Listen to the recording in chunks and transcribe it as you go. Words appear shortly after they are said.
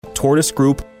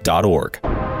tortoisegroup.org.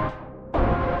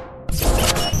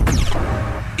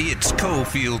 It's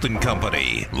Cofield and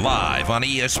Company, live on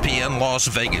ESPN Las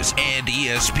Vegas and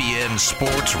ESPN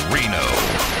Sports Reno.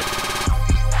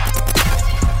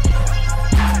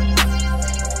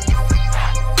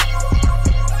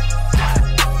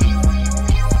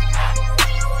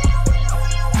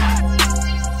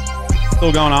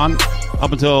 Still going on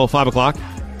up until 5 o'clock.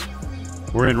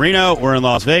 We're in Reno. We're in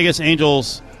Las Vegas.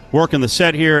 Angels working the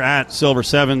set here at Silver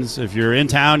Sevens. If you're in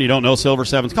town, you don't know Silver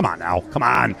Sevens, come on now. Come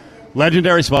on.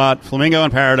 Legendary spot, Flamingo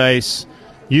in Paradise.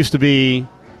 Used to be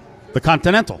the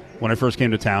Continental when I first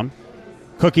came to town.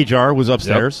 Cookie Jar was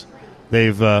upstairs. Yep.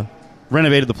 They've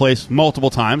renovated the place multiple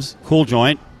times. Cool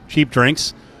joint, cheap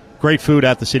drinks, great food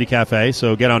at the City Cafe.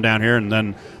 So get on down here, and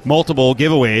then multiple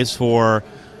giveaways for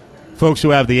folks who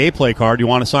have the A-Play card. You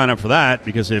want to sign up for that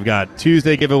because they've got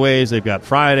Tuesday giveaways, they've got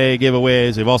Friday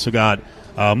giveaways, they've also got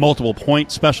multiple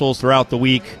point specials throughout the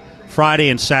week. Friday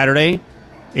and Saturday,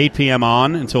 8 p.m.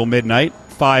 on until midnight,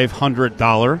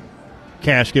 $500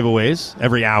 cash giveaways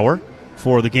every hour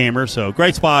for the gamers. So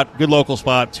great spot, good local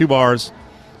spot, 2 bars,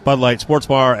 Bud Light Sports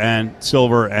Bar and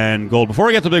Silver and Gold. Before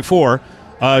we get to Big Four,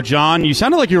 John, you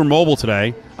sounded like you were mobile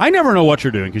today. I never know what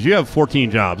you're doing because you have 14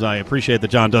 jobs. I appreciate that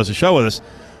John does a show with us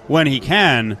when he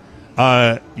can.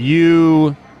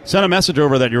 You sent a message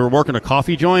over that you were working a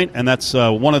coffee joint, and that's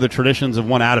one of the traditions of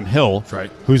one Adam Hill, that's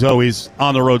right, who's always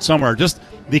on the road somewhere. Just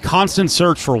the constant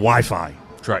search for Wi-Fi.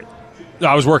 That's right. No,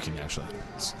 I was working, actually.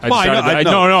 I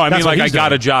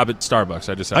got a job at Starbucks.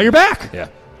 I just you're back. Yeah.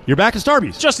 You're back at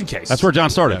Starbucks. Just in case. That's where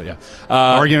John started. Yeah.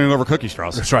 Arguing over cookie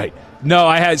straws. That's right. No,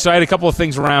 I had a couple of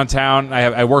things around town.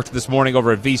 I worked this morning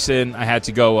over at VSiN. I had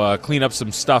to go clean up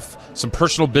some stuff, some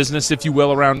personal business, if you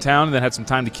will, around town, and then had some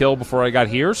time to kill before I got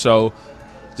here. So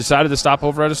decided to stop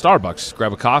over at a Starbucks,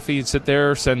 grab a coffee, and sit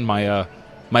there, send my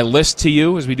my list to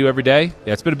you as we do every day.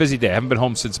 Yeah, it's been a busy day. I haven't been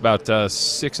home since about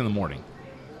 6 in the morning.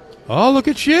 Oh, look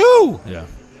at you. Yeah.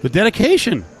 The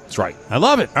dedication. That's right. I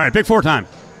love it. All right, Big Four time.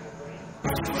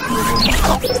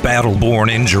 Battleborn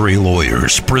Injury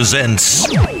Lawyers presents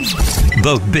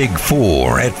The Big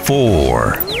Four at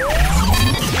 4.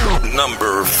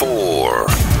 Number 4. All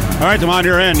right, Damon,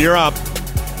 you're in. You're up.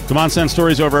 Damon sends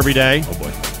stories over every day. Oh,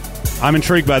 boy. I'm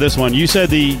intrigued by this one. You said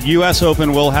the U.S.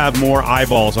 Open will have more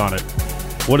eyeballs on it.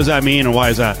 What does that mean, and why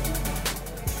is that?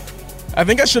 I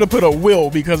think I should have put a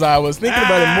will because I was thinking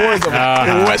about it more as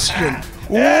a question.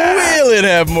 Will it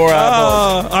have more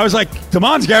eyeballs? I was like,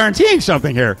 Damon's guaranteeing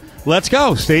something here. Let's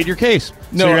go. State your case.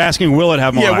 No, so you're asking, will it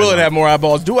have more eyeballs? Yeah, will it have more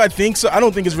eyeballs? Do I think so? I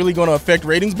don't think it's really going to affect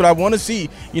ratings, but I want to see,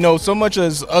 so much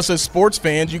as us as sports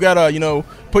fans, you got to,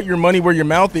 put your money where your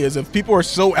mouth is. If people are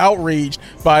so outraged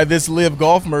by this LIV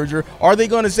Golf merger, are they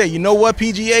going to say, you know what,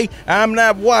 PGA, I'm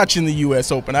not watching the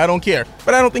U.S. Open. I don't care.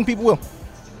 But I don't think people will.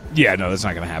 Yeah, no, that's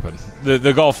not going to happen.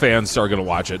 The golf fans are going to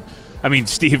watch it. I mean,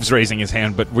 Steve's raising his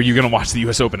hand, but were you going to watch the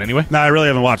U.S. Open anyway? No, I really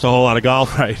haven't watched a whole lot of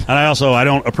golf. Right. And I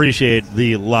don't appreciate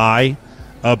the lie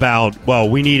about,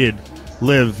 we needed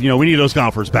LIV, we need those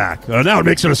golfers back. Now it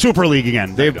makes it a Super League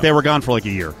again. They were gone for like a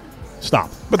year.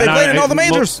 Stop. But they played in all the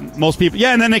majors. Most people,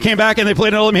 yeah, and then they came back and they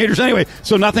played in all the majors anyway.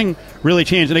 So nothing really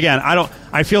changed. And again,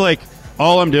 I feel like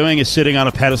all I'm doing is sitting on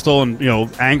a pedestal and,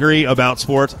 angry about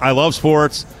sports. I love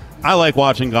sports. I like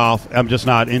watching golf. I'm just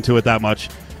not into it that much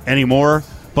anymore.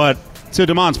 But to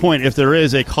Damon's point, if there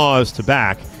is a cause to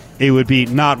back, it would be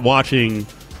not watching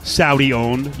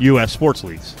Saudi-owned U.S. sports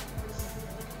leagues.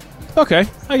 Okay,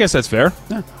 I guess that's fair.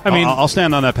 Yeah. I mean, I'll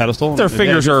stand on that pedestal. Their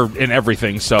fingers are in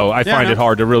everything, so I find it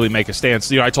hard to really make a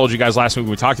stance. I told you guys last week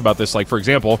when we talked about this, like, for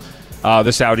example,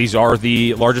 the Saudis are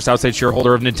the largest outside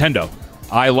shareholder of Nintendo.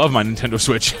 I love my Nintendo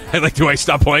Switch. Do I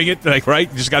stop playing it? Right?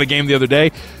 Just got a game the other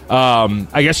day.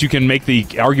 I guess you can make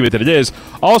the argument that it is.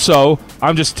 Also,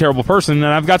 I'm just a terrible person, and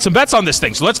I've got some bets on this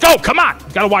thing. So let's go. Come on.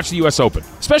 Got to watch the U.S. Open,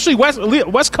 especially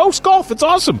West Coast golf. It's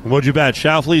awesome. What'd you bet?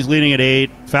 Schauffele's leading at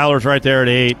 8. Fowler's right there at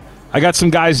 8. I got some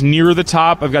guys near the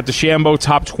top. I've got DeChambeau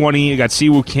top 20. I got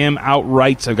Siwoo Kim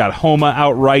outright. I've got Homa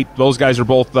outright. Those guys are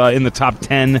both in the top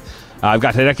 10. I've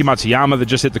got Hideki Matsuyama that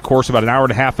just hit the course about an hour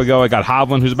and a half ago. I got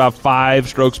Hovland, who's about 5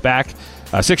 strokes back.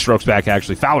 6 strokes back,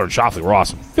 actually. Fowler and Schauffele were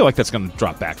awesome. I feel like that's going to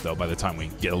drop back, though, by the time we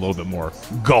get a little bit more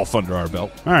golf under our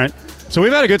belt. All right. So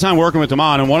we've had a good time working with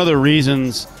Damon, and one of the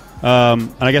reasons,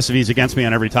 and I guess if he's against me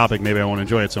on every topic, maybe I won't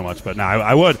enjoy it so much, but no,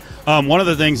 I would. One of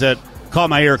the things that caught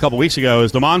my ear a couple weeks ago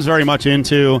is Damon's very much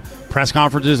into press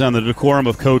conferences and the decorum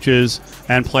of coaches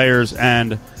and players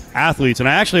and athletes. And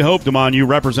I actually hope, Damon, you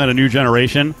represent a new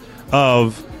generation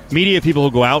of media people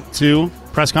who go out to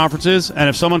press conferences, and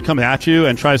if someone comes at you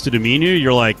and tries to demean you,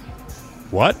 you're like,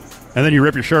 what? And then you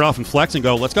rip your shirt off and flex and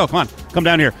go, let's go, come on, come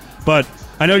down here. But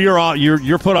I know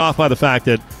you're put off by the fact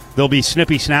that there'll be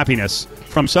snippy snappiness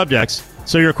from subjects.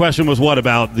 So your question was what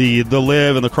about the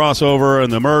live and the crossover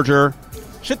and the merger?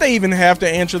 Should they even have to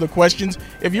answer the questions?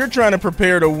 If you're trying to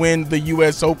prepare to win the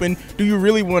U.S. Open, do you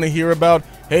really want to hear about,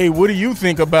 hey, what do you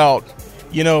think about,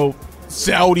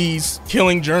 Saudis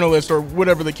killing journalists or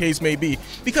whatever the case may be?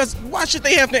 Because why should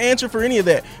they have to answer for any of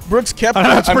that? Brooks Koepka,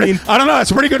 I don't know.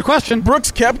 That's a pretty good question. Brooks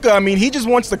Koepka, he just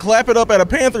wants to clap it up at a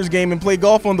Panthers game and play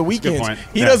golf on the weekends.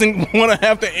 He doesn't want to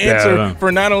have to answer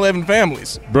for 9/11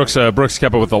 families. Brooks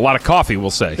Koepka with a lot of coffee,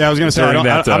 we'll say. Yeah, I was going to say,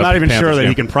 I'm not even sure that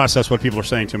he can process what people are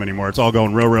saying to him anymore. It's all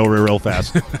going real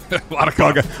fast. A lot of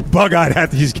bug-eyed at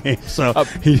these games. So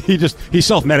he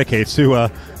self-medicates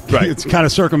to it's kind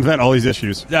of circumvent all these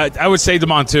issues. I would say,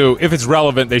 Damon, too, if it's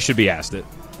relevant, they should be asked it.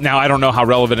 Now, I don't know how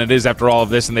relevant it is after all of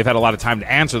this, and they've had a lot of time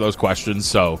to answer those questions,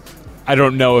 so I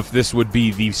don't know if this would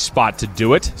be the spot to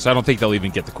do it, so I don't think they'll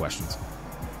even get the questions.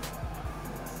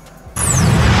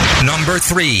 Number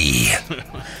 3.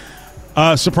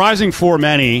 Surprising for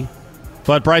many,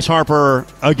 but Bryce Harper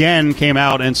again came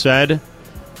out and said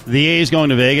the A's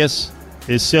going to Vegas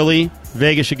is silly.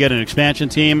 Vegas should get an expansion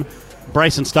team.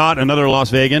 Bryson Stott, another Las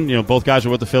Vegan, both guys are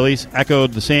with the Phillies,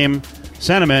 echoed the same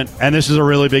sentiment, and this is a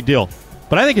really big deal.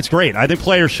 But I think it's great. I think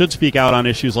players should speak out on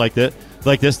issues like this.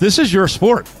 This is your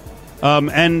sport.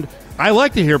 And I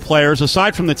like to hear players,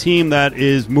 aside from the team that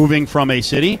is moving from a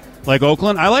city like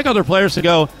Oakland, I like other players to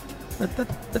go,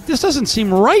 that this doesn't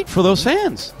seem right for those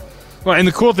fans. Well, and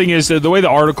the cool thing is the way the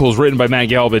article is written by Matt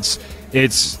Gelb,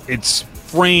 it's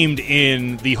framed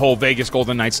in the whole Vegas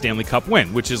Golden Knights Stanley Cup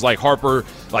win, which is like Harper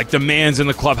demands in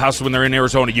the clubhouse when they're in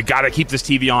Arizona, you got to keep this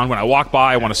TV on. When I walk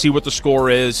by, I want to see what the score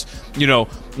is,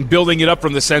 building it up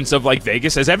from the sense of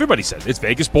Vegas, as everybody said, it's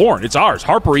Vegas born, it's ours.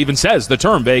 Harper even says the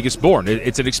term Vegas born.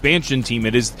 It's an expansion team.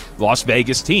 It is Las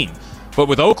Vegas team. But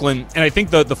with Oakland, and I think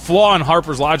the flaw in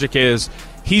Harper's logic is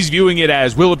he's viewing it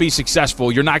as, will it be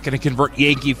successful? You're not going to convert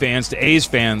Yankee fans to A's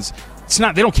fans. It's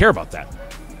not. They don't care about that.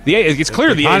 It's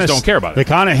clear the A's don't care about it. They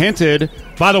kind of hinted,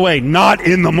 by the way, not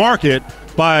in the market,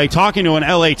 by talking to an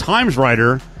LA Times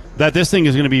writer, that this thing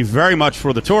is going to be very much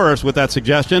for the tourists, with that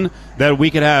suggestion that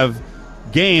we could have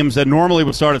games that normally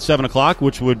would start at 7 o'clock,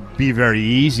 which would be very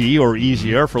easy or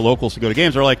easier for locals to go to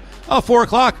games. They're like, 4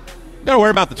 o'clock, you got to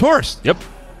worry about the tourists. Yep.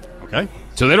 Okay.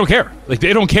 So they don't care.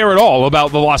 They don't care at all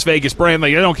about the Las Vegas brand.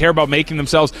 They don't care about making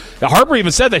themselves. Harper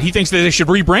even said that he thinks that they should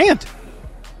rebrand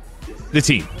the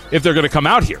team if they're going to come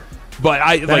out here. But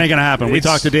that ain't going to happen. We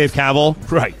talked to Dave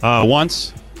Kaval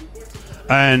once,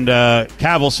 and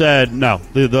Kaval said, no,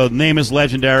 the name is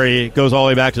legendary. It goes all the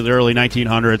way back to the early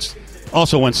 1900s.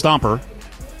 Also went Stomper,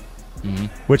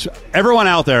 which everyone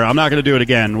out there, I'm not going to do it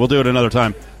again. We'll do it another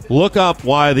time. Look up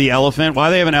why they have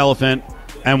an elephant,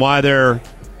 and why their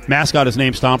mascot is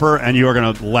named Stomper, and you are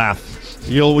going to laugh.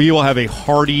 You will have a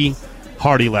hearty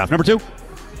laugh. Number 2.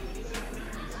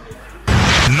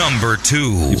 Number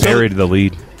 2. You buried the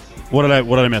lead. What did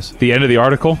I miss? The end of the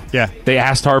article? Yeah. They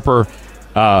asked Harper,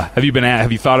 have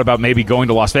you thought about maybe going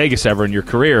to Las Vegas ever in your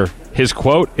career? His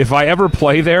quote, if I ever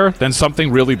play there, then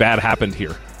something really bad happened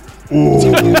here.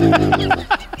 Ooh.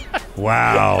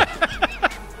 Wow.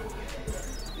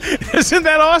 Isn't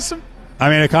that awesome? I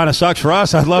mean, it kind of sucks for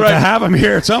us. I'd love to have him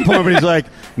here at some point, but he's like,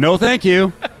 no, thank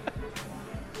you.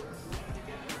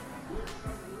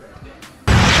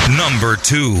 Number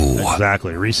 2.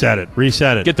 Exactly. Reset it.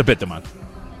 Get the bit, Damon.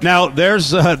 Now,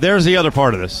 there's the other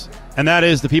part of this, and that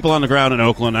is the people on the ground in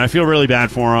Oakland. I feel really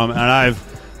bad for them, and I've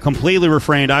completely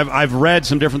refrained. I've read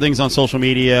some different things on social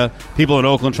media, people in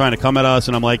Oakland trying to come at us,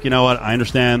 and I'm like, you know what? I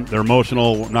understand. They're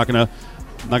emotional. We're not gonna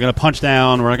punch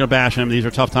down. We're not gonna bash them. These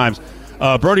are tough times.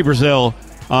 Brody Brazil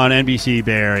on NBC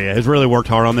Bay Area has really worked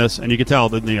hard on this, and you can tell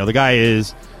that the guy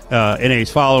is an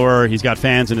A's follower. He's got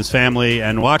fans in his family,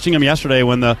 and watching him yesterday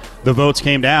when the votes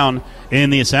came down in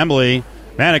the assembly,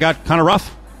 man, it got kind of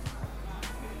rough.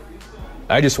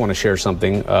 I just want to share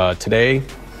something today,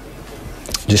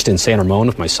 just in San Ramon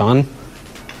with my son.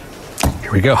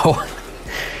 Here we go.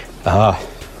 I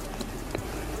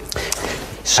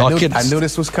knew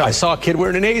this was coming. I saw a kid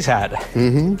wearing an A's hat.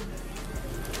 Mm-hmm.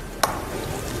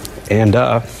 And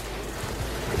to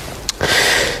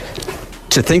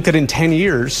think that in 10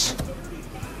 years,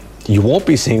 you won't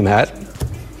be seeing that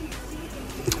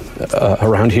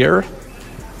around here,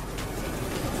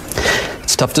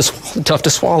 it's tough to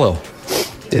swallow.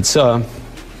 It's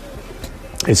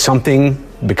something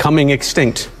becoming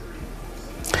extinct.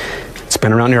 It's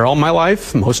been around here all my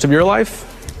life, most of your life,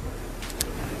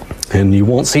 and you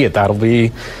won't see it. That'll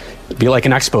be like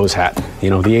an Expos hat.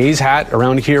 The A's hat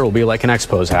around here will be like an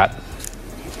Expos hat.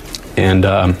 And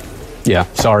yeah,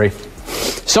 sorry,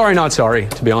 not sorry,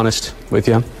 to be honest. with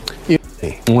you.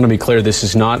 I want to be clear, this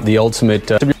is not the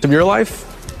ultimate of your life.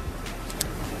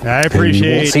 I appreciate. And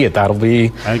you won't see it. That'll be. I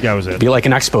think that was it. Be like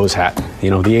an Expos hat. You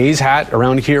know, the A's hat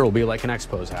around here will be like an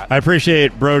Expos hat. I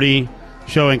appreciate Brody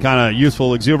showing kind of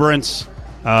youthful exuberance.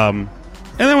 And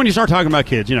then when you start talking about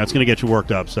kids, it's going to get you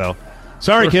worked up. So,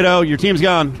 sorry, kiddo, your team's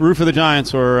gone. Root for the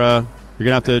Giants, or you're going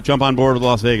to have to jump on board with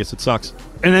Las Vegas. It sucks.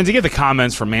 And then to get the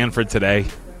comments from Manfred today,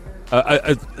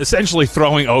 essentially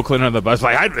throwing Oakland on the bus,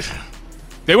 like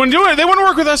they wouldn't do it. They wouldn't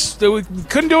work with us. We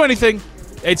couldn't do anything.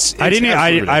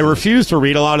 I refuse to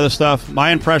read a lot of this stuff.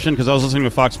 My impression, because I was listening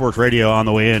to Fox Sports Radio on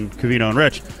the way in, Covino and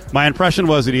Rich, my impression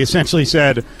was that he essentially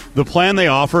said the plan they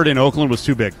offered in Oakland was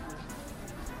too big.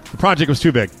 The project was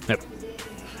too big. Yep.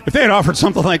 If they had offered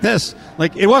something like this,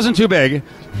 it wasn't too big.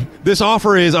 This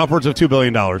offer is upwards of $2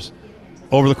 billion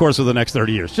over the course of the next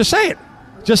 30 years. Just say it.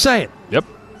 Just say it. Yep.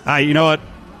 You know what?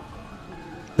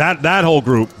 That whole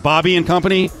group, Bobby and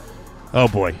company, oh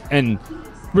boy. And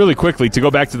really quickly, to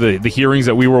go back to the hearings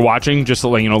that we were watching just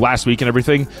last week and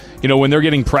everything, when they're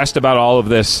getting pressed about all of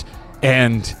this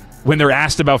and when they're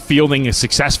asked about fielding a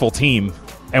successful team,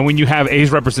 and when you have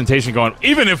A's representation going,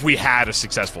 even if we had a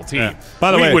successful team,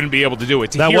 by the way, we wouldn't be able to do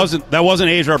it. That wasn't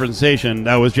A's representation.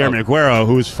 That was Jeremy Aguero,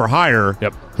 who's for hire,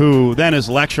 who then is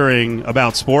lecturing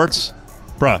about sports.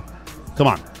 Bruh, come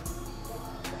on.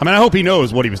 I mean, I hope he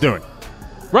knows what he was doing.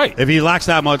 Right. If he lacks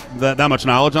that much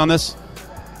knowledge on this,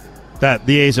 that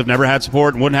the A's have never had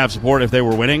support and wouldn't have support if they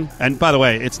were winning. And by the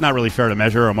way, it's not really fair to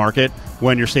measure a market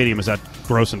when your stadium is that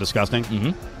gross and disgusting.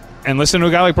 Mm-hmm. And listen to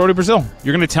a guy like Brody Brazil.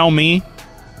 You're going to tell me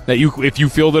that if you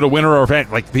fielded a winner or event,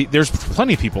 there's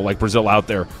plenty of people like Brazil out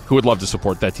there who would love to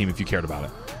support that team if you cared about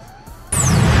it.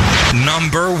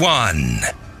 Number 1.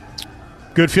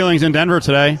 Good feelings in Denver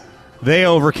today. They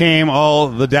overcame all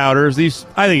the doubters.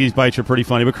 I think these bites are pretty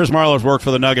funny, but Chris Marlowe's worked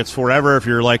for the Nuggets forever. If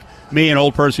you're like me, an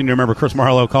old person, you remember Chris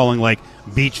Marlowe calling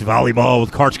beach volleyball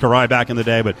with Karch Karai back in the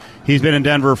day, but he's been in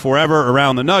Denver forever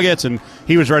around the Nuggets, and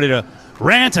he was ready to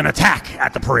rant and attack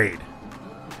at the parade.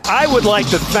 I would like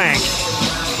to thank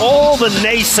all the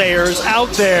naysayers out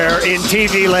there in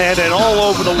TV land and all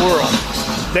over the world.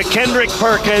 The Kendrick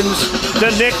Perkins,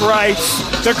 the Nick Wrights,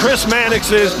 the Chris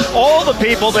Mannixes, all the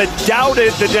people that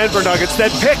doubted the Denver Nuggets,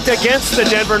 that picked against the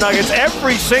Denver Nuggets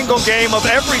every single game of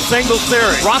every single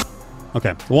series.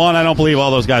 Okay. 1, I don't believe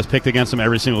all those guys picked against them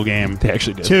every single game. They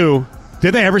actually did. 2,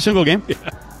 did they every single game? Yeah.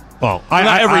 Well,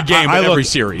 not every game, but every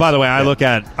series. By the way,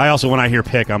 I also, when I hear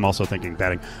pick, I'm also thinking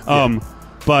betting.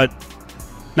 But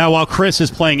now, while Chris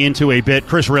is playing into a bit,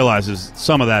 Chris realizes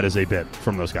some of that is a bit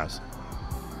from those guys.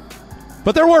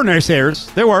 But there were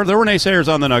naysayers. There were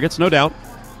naysayers on the Nuggets, no doubt.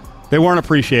 They weren't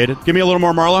appreciated. Give me a little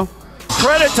more Marlowe.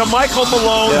 Credit to Michael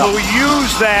Malone, who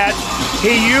used that.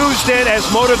 He used it as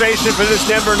motivation for this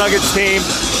Denver Nuggets team.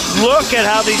 Look at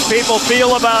how these people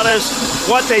feel about us,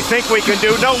 what they think we can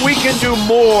do. No, we can do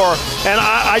more. And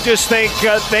I just think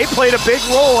they played a big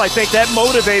role. I think that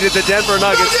motivated the Denver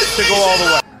Nuggets to go all the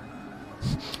way.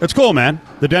 It's cool, man.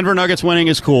 The Denver Nuggets winning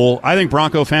is cool. I think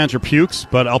Bronco fans are pukes,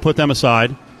 but I'll put them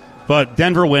aside. But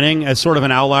Denver winning as sort of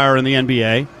an outlier in the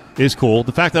NBA is cool.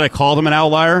 The fact that I call them an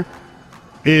outlier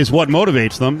is what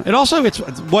motivates them.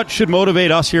 It's what should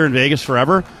motivate us here in Vegas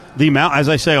forever. As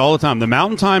I say all the time, the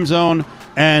Mountain Time Zone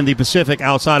and the Pacific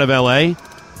outside of LA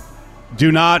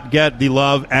do not get the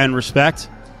love and respect,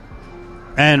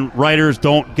 and writers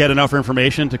don't get enough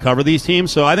information to cover these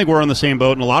teams. So I think we're in the same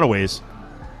boat in a lot of ways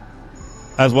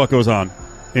as what goes on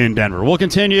in Denver. We'll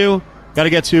continue. Got to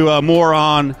get to more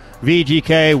on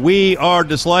VGK. We are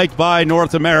disliked by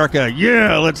North America.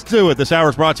 Yeah, let's do it. This hour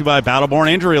is brought to you by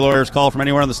Battleborn Injury Lawyers. Call from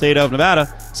anywhere in the state of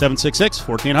Nevada,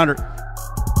 766-1400.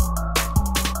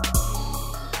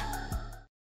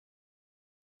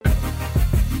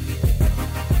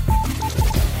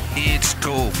 It's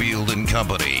Cofield and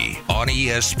Company on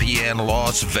ESPN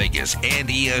Las Vegas and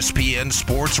ESPN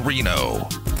Sports Reno.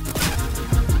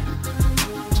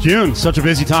 It's June. Such a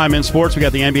busy time in sports. We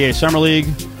got the NBA Summer League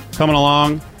coming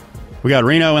along. We got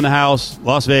Reno in the house,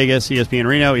 Las Vegas, ESPN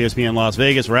Reno, ESPN Las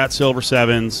Vegas. We're at Silver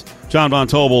Sevens. John Von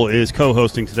Tobel is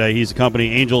co-hosting today. He's the company.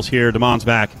 Angels here. Damon's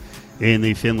back in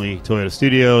the Findlay Toyota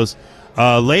Studios.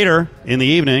 Later in the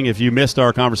evening, if you missed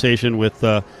our conversation with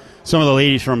some of the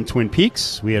ladies from Twin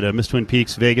Peaks, we had a Miss Twin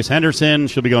Peaks Vegas Henderson.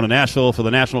 She'll be going to Nashville for the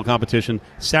national competition.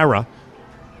 Sarah.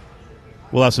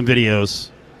 We'll have some videos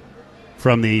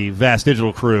from the Vast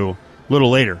Digital crew a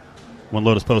little later when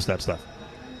Lotus posts that stuff.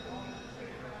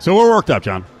 So we're worked up,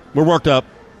 John. We're worked up.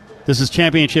 This is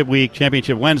Championship Week,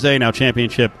 Championship Wednesday, now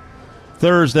Championship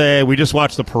Thursday. We just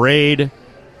watched the parade,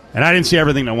 and I didn't see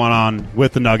everything that went on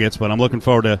with the Nuggets, but I'm looking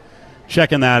forward to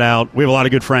checking that out. We have a lot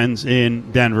of good friends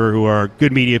in Denver who are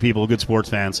good media people, good sports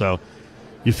fans, so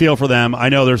you feel for them. I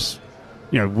know there's,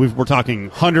 we're talking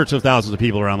hundreds of thousands of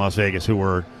people around Las Vegas who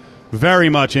were very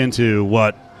much into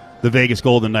what the Vegas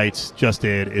Golden Knights just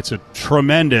did. It's a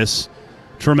tremendous,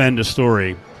 tremendous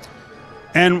story.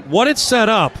 And what it's set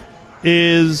up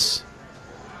is,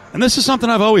 and this is something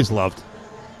I've always loved,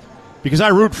 because I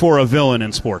root for a villain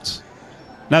in sports.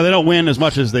 Now, they don't win as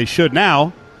much as they should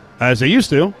now, as they used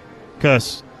to,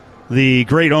 because the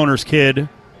great owner's kid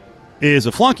is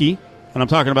a flunky, and I'm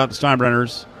talking about the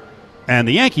Steinbrenners and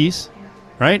the Yankees,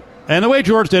 right? And the way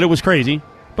George did it was crazy,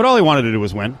 but all he wanted to do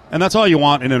was win, and that's all you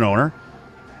want in an owner.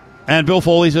 And Bill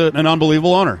Foley's an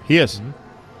unbelievable owner. He is. Mm-hmm.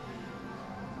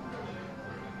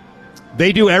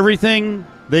 They do everything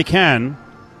they can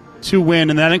to win,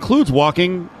 and that includes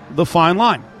walking the fine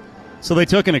line. So they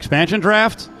took an expansion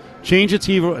draft, changed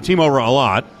the team over a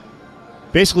lot,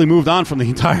 basically moved on from the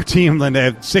entire team. Then they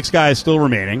have 6 guys still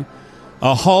remaining.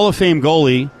 A Hall of Fame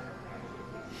goalie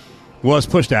was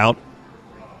pushed out.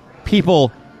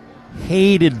 People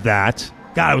hated that.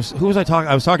 God, who was I talking?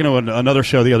 I was talking to another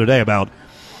show the other day about,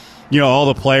 all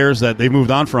the players that they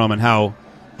moved on from and how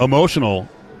emotional.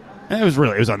 And it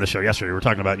was on the show yesterday. We were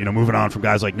talking about, moving on from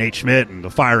guys like Nate Schmidt and the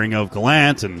firing of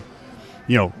Gallant, and,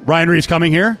 Ryan Reeves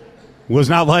coming here was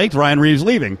not liked. Ryan Reeves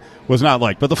leaving was not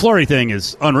liked. But the Fleury thing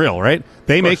is unreal, right?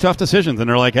 They make tough decisions, and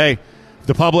they're like, hey, if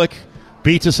the public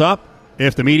beats us up,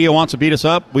 if the media wants to beat us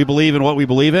up, we believe in what we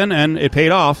believe in, and it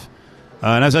paid off.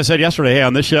 And as I said yesterday, hey,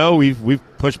 on this show, we've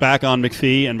pushed back on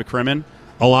McPhee and McCrimmon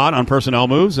a lot on personnel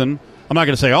moves, and I'm not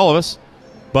going to say all of us,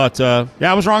 but,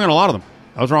 I was wrong on a lot of them.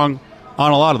 I was wrong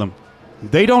on a lot of them.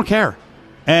 They don't care.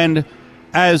 And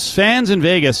as fans in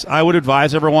Vegas, I would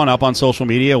advise everyone up on social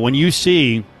media, when you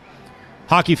see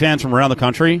hockey fans from around the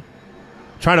country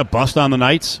try to bust on the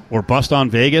Knights or bust on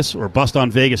Vegas or bust on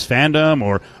Vegas fandom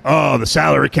or, the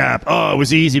salary cap, it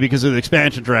was easy because of the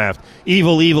expansion draft,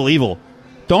 evil, evil, evil.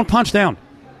 Don't punch down.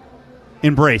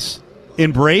 Embrace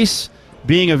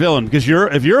being a villain, because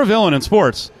if you're a villain in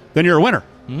sports, then you're a winner,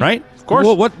 right? Of course.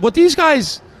 Well, what these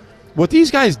guys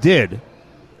did,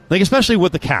 like especially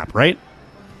with the cap, right?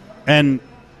 And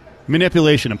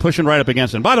manipulation and pushing right up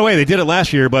against it. And by the way, they did it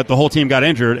last year, but the whole team got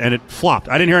injured and it flopped.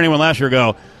 I didn't hear anyone last year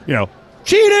go,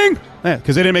 cheating,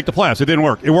 because they didn't make the playoffs. It didn't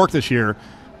work. It worked this year.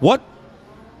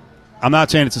 I'm not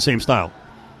saying it's the same style,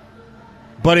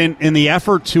 but in the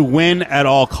effort to win at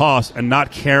all costs and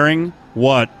not caring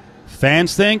what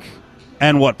fans think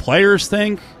and what players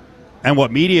think and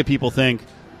what media people think,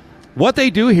 what they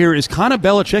do here is kind of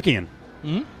Belichickian.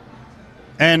 Mm-hmm.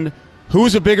 And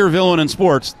who's a bigger villain in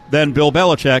sports than Bill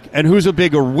Belichick, and who's a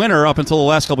bigger winner up until the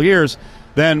last couple of years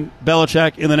than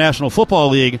Belichick in the National Football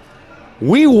League?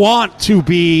 We want to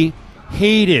be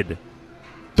hated.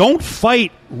 Don't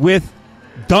fight with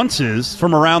dunces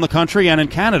from around the country and in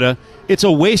Canada. It's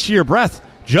a waste of your breath.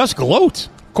 Just gloat.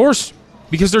 Of course,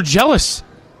 because they're jealous.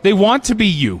 They want to be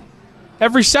you.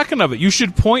 Every second of it. You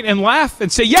should point and laugh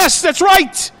and say, yes, that's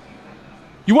right.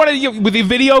 You want to, with the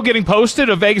video getting posted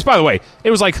of Vegas, by the way,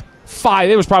 it was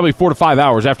probably 4 to 5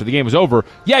 hours after the game was over.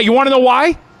 Yeah, you want to know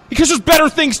why? Because there's better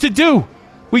things to do.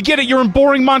 We get it. You're in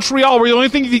boring Montreal, where the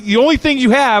only thing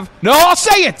you have. No, I'll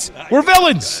say it. We're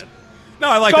villains. No,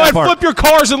 I like that part. Go ahead, flip your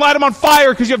cars and light them on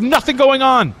fire because you have nothing going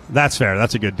on. That's fair.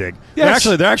 That's a good dig. Yes.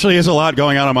 There actually is a lot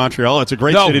going on in Montreal. It's a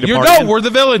great city to party in. We're the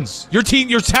villains.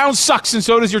 Your town sucks, and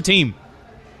so does your team.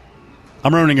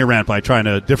 I'm ruining your rant by trying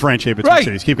to differentiate between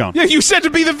cities. Keep going. Yeah, you said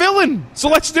to be the villain, so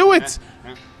let's do it.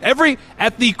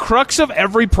 At the crux of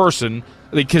every person,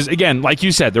 because, again, like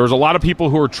you said, there was a lot of people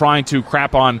who are trying to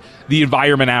crap on the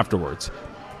environment afterwards.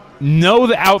 Know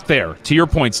that out there, to your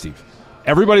point, Steve,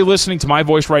 everybody listening to my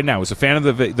voice right now is a fan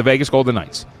of the Vegas Golden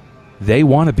Knights. They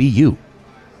want to be you.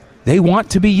 They want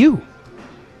to be you.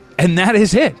 And that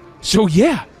is it. So,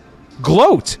 yeah,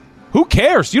 gloat. Who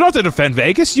cares? You don't have to defend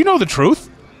Vegas. You know the truth.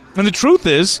 And the truth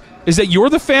is that you're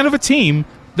the fan of a team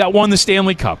that won the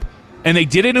Stanley Cup. And they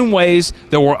did it in ways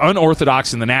that were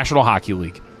unorthodox in the National Hockey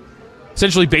League.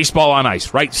 Essentially baseball on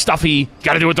ice, right? Stuffy,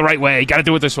 got to do it the right way, got to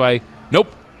do it this way. Nope.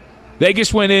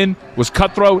 Vegas went in, was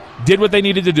cutthroat, did what they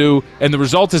needed to do, and the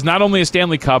result is not only a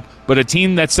Stanley Cup, but a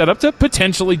team that's set up to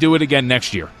potentially do it again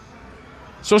next year.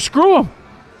 So screw them.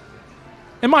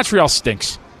 And Montreal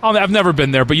stinks. I've never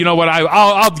been there, but you know what?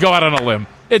 I'll go out on a limb.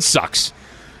 It sucks.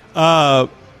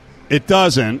 It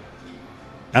doesn't.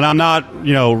 And I'm not,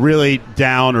 really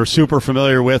down or super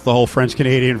familiar with the whole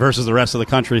French-Canadian versus the rest of the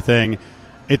country thing.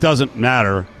 It doesn't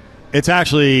matter. It's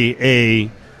actually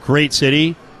a great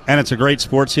city, and it's a great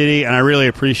sports city, and I really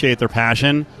appreciate their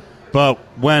passion. But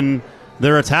when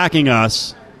they're attacking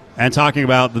us and talking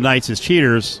about the Knights as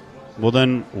cheaters, Well,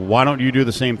 then why don't you do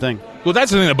the same thing? Well,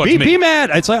 that's the thing that bugs me. Be mad.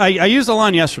 It's like I used the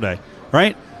line yesterday,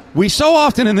 right? We so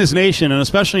often in this nation, and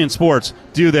especially in sports,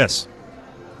 do this,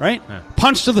 right? Yeah.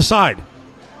 Punch to the side.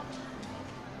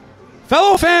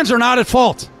 Fellow fans are not at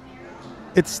fault.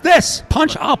 It's this.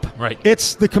 Punch up. Right.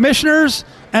 It's the commissioners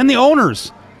and the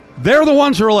owners. They're the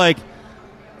ones who are like,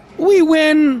 we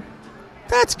win.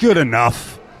 That's good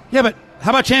enough. Yeah, but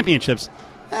how about championships?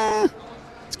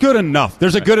 It's good enough.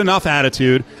 There's a good enough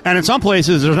attitude. And in some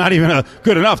places, there's not even a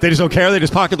good enough. They just don't care. They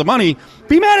just pocket the money.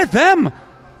 Be mad at them.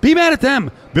 Be mad at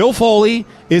them. Bill Foley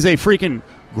is a freaking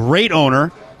great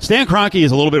owner. Stan Kroenke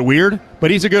is a little bit weird, but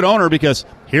he's a good owner because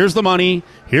here's the money,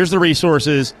 here's the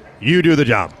resources, you do the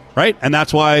job, right? And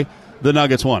that's why the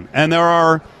Nuggets won. And there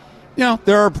are, I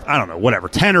don't know, whatever,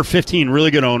 10 or 15 really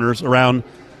good owners around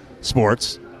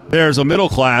sports. There's a middle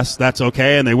class that's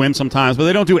okay, and they win sometimes, but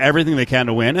they don't do everything they can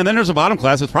to win. And then there's a bottom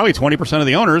class that's probably 20% of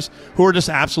the owners who are just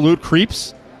absolute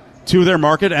creeps to their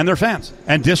market and their fans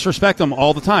and disrespect them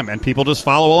all the time. And people just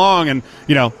follow along. And,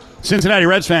 Cincinnati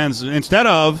Reds fans, instead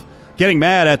of getting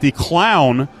mad at the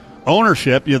clown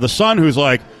ownership, the son who's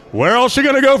like, where else are you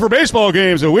going to go for baseball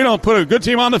games if we don't put a good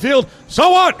team on the field? So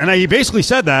what? And he basically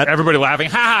said that. Everybody laughing.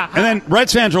 Ha, ha, ha. And then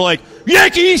Reds fans are like,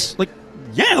 Yankees! Like,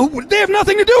 yeah, they have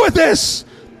nothing to do with this.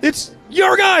 It's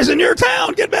your guys in your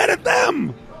town. Get mad at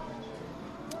them.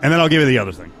 And then I'll give you the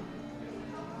other thing.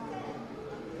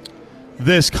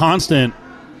 This constant,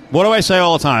 what do I say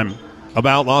all the time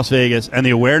about Las Vegas and the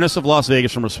awareness of Las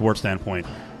Vegas from a sports standpoint?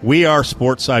 We are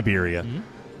sports Siberia.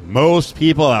 Mm-hmm. Most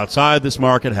people outside this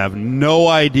market have no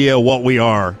idea what we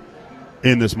are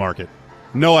in this market.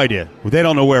 No idea. They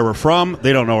don't know where we're from.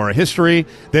 They don't know our history.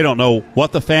 They don't know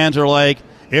what the fans are like,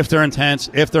 if they're intense,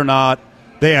 if they're not.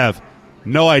 They have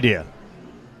no idea.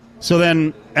 So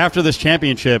then after this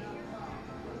championship,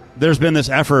 there's been this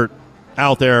effort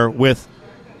out there with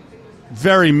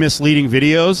very misleading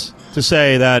videos to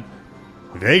say that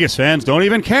Vegas fans don't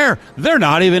even care. They're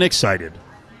not even excited.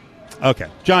 Okay.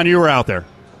 John, you were out there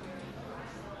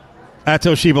at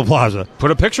Toshiba Plaza.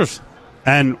 Put up pictures.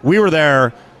 And we were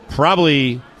there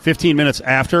probably 15 minutes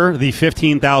after the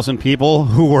 15,000 people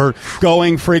who were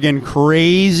going friggin'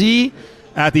 crazy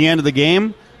at the end of the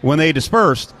game when they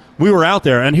dispersed. We were out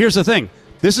there. And here's the thing.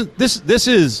 This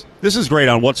is great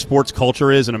on what sports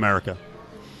culture is in America.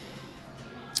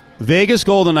 Vegas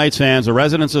Golden Knights fans, the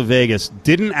residents of Vegas,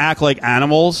 didn't act like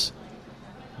animals,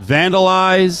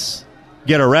 vandalize,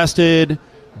 get arrested,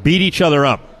 beat each other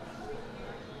up.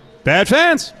 Bad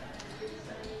fans.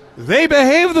 They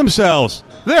behave themselves.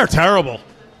 They're terrible.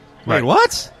 Right. Wait,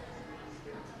 what?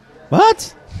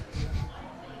 What?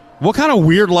 What kind of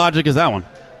weird logic is that one?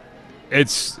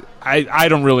 I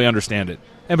don't really understand it.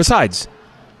 And besides,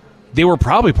 they were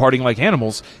probably partying like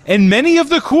animals, and many of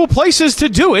the cool places to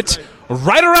do it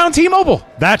right around T-Mobile.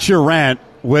 That's your rant.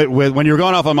 When you're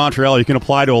going off on Montreal, you can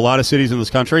apply to a lot of cities in this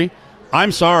country.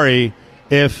 I'm sorry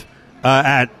if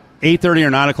at 8:30 or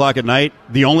 9 o'clock at night,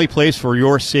 the only place for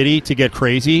your city to get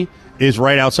crazy is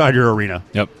right outside your arena.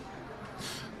 Yep.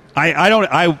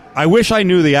 I wish I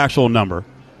knew the actual number,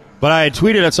 but I had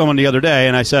tweeted at someone the other day,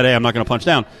 and I said, hey, I'm not going to punch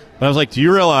down. But I was like, do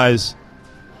you realize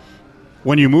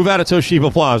when you move out of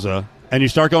Toshiba Plaza and you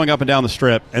start going up and down the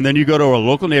Strip, and then you go to our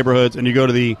local neighborhoods and you go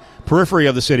to the periphery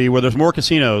of the city where there's more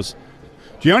casinos,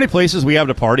 do you know how many places we have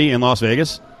to party in Las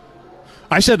Vegas?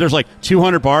 I said there's like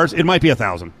 200 bars. It might be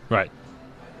 1,000. Right.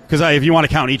 Because if you want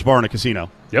to count each bar in a casino.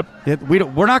 Yep.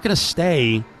 We're not going to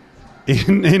stay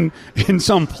in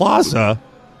some plaza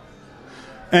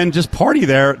and just party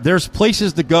there. There's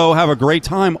places to go have a great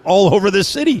time all over this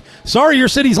city. Sorry, your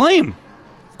city's lame.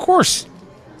 Of course.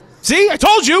 See, I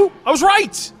told you. I was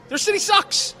right. Their city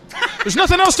sucks. There's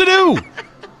nothing else to do.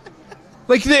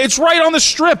 Like, it's right on the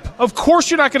Strip. Of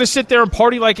course you're not going to sit there and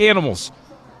party like animals.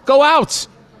 Go out.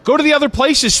 Go to the other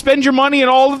places. Spend your money in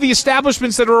all of the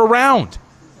establishments that are around.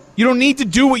 You don't need to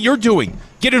do what you're doing.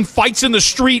 Get in fights in the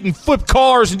street and flip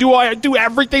cars and do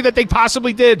everything that they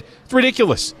possibly did. It's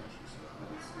ridiculous.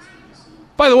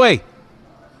 By the way,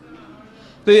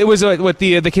 it was the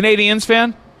Canadiens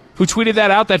fan who tweeted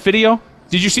that out, that video.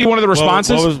 Did you see one of the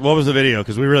responses? What was the video?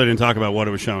 Because we really didn't talk about what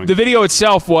it was showing. The video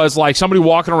itself was like somebody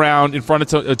walking around in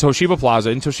front of Toshiba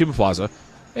Plaza,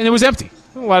 and it was empty.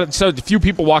 So a few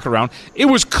people walking around. It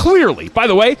was clearly, by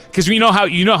the way, because you know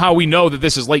how we know that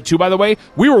this is late too. By the way,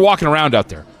 we were walking around out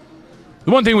there.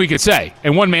 The one thing we could say,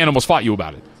 and one man almost fought you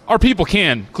about it, our people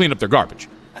can clean up their garbage.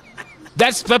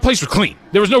 That place was clean.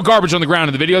 There was no garbage on the ground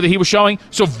in the video that he was showing.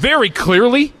 So very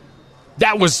clearly,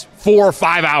 that was 4 or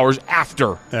 5 hours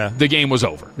after the game was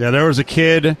over. Yeah, there was a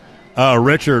kid,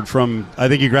 Richard, I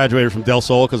think he graduated from Del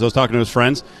Sol because I was talking to his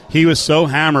friends. He was so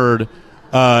hammered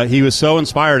he was so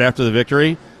inspired after the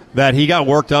victory that he got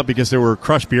worked up because there were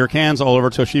crushed beer cans all over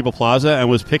Toshiba Plaza and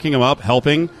was picking them up,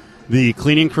 helping the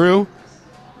cleaning crew.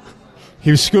 He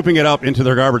was scooping it up into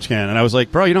their garbage can, and I was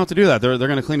like, "Bro, you don't have to do that. They're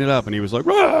going to clean it up." And he was like,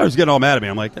 "Rah!" He was getting all mad at me.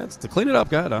 I'm like, "That's to clean it up,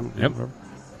 God." Yep.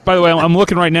 By the way, I'm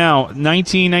looking right now.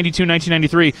 1992,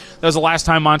 1993. That was the last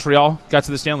time Montreal got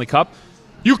to the Stanley Cup.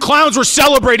 You clowns were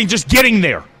celebrating just getting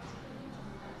there,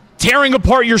 tearing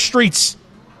apart your streets.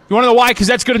 You want to know why? Because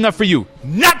that's good enough for you,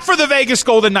 not for the Vegas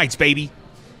Golden Knights, baby.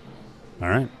 All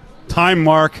right. Time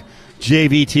mark,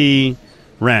 JVT,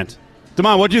 rent.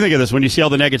 Damon, what do you think of this when you see all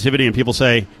the negativity and people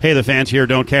say, hey, the fans here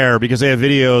don't care because they have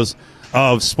videos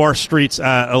of sparse streets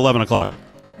at 11 o'clock?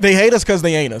 They hate us because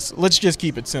they ain't us. Let's just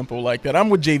keep it simple like that. I'm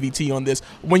with JVT on this.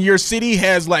 When your city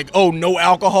has no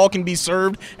alcohol can be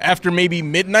served after maybe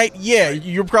midnight, yeah,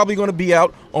 you're probably going to be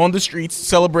out on the streets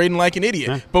celebrating like an idiot.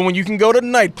 Yeah. But when you can go to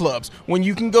nightclubs, when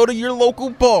you can go to your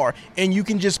local bar, and you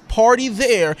can just party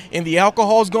there, and the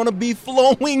alcohol is going to be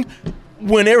flowing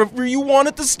whenever you want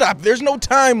it to stop. There's no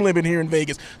time limit here in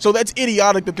Vegas. So that's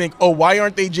idiotic to think, why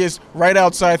aren't they just right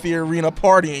outside the arena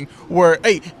partying where,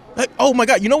 hey, oh my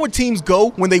God, you know where teams go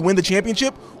when they win the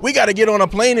championship? We got to get on a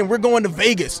plane and we're going to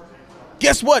Vegas.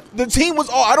 Guess what? The team was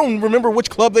I don't remember which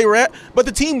club they were at, but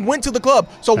the team went to the club.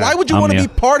 So why would you want to be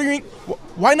partying?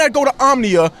 Why not go to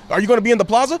Omnia? Are you going to be in the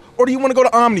plaza, or do you want to go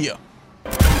to Omnia?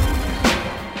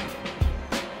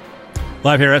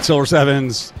 Live here at Silver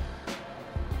Sevens.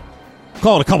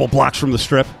 Call it a couple blocks from the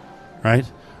strip, right?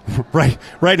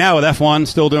 Right now with F1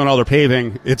 still doing all their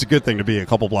paving, it's a good thing to be a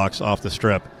couple blocks off the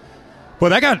strip. Well,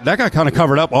 that got kind of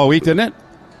covered up all week, didn't it?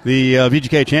 The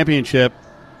VGK Championship,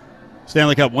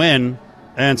 Stanley Cup win,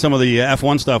 and some of the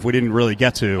F1 stuff we didn't really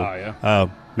get to. Oh, yeah.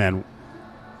 Man,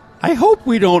 I hope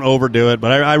we don't overdo it,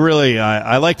 but I really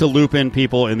like to loop in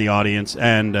people in the audience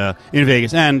and in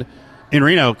Vegas and in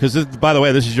Reno, because, by the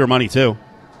way, this is your money too,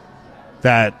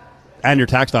 and your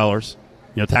tax dollars,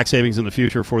 tax savings in the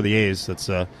future for the A's. It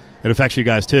affects you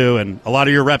guys too, and a lot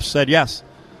of your reps said yes.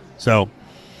 So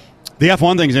the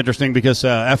F1 thing is interesting because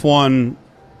F1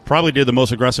 probably did the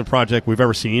most aggressive project we've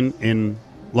ever seen in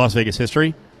Las Vegas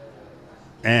history.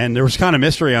 And there was kind of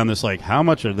mystery on this, how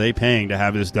much are they paying to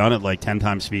have this done at 10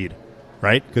 times speed,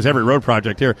 right? Because every road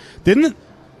project here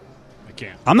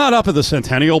I'm not up at the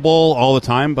Centennial Bowl all the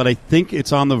time, but I think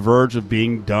it's on the verge of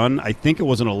being done. I think it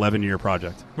was an 11-year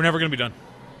project. We're never going to be done.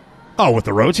 Oh, with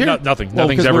the roads here? Nothing's Well,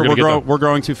 ever going to get done. We're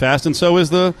growing too fast, and so is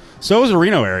the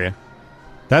Reno area.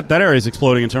 That area is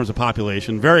exploding in terms of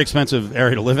population. Very expensive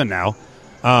area to live in now.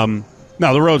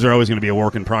 Now, the roads are always going to be a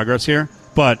work in progress here,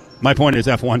 but my point is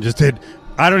F1 just did.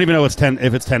 I don't even know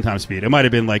if it's 10 times speed. It might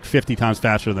have been 50 times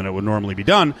faster than it would normally be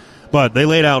done, but they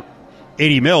laid out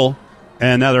 80 mil,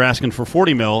 and now they're asking for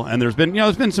 40 mil, and there's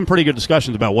been some pretty good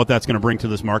discussions about what that's going to bring to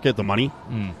this market, the money,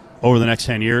 over the next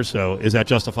 10 years. So is that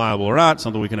justifiable or not?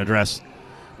 Something we can address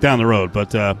down the road.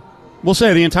 But we'll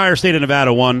say the entire state of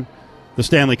Nevada won the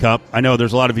Stanley Cup. I know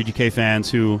there's a lot of VGK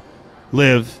fans who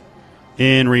live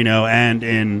in Reno and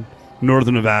in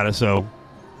northern Nevada, so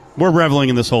we're reveling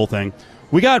in this whole thing.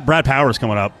 We got Brad Powers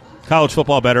coming up, college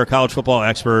football better, college football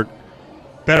expert,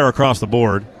 better across the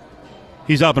board.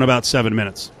 He's up in about 7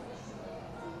 minutes.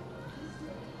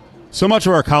 So much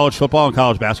of our college football and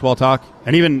college basketball talk,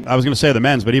 and even, I was going to say the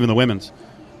men's, but even the women's,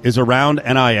 is around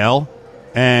NIL,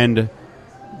 and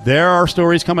there are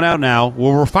stories coming out now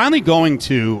where we're finally going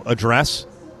to address,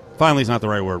 finally is not the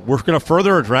right word, we're going to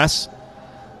further address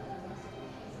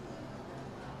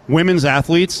women's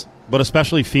athletes, but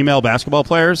especially female basketball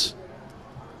players,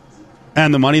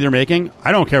 and the money they're making.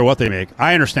 I don't care what they make.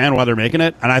 I understand why they're making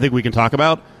it, and I think we can talk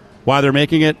about why they're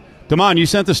making it. Damon, you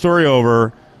sent the story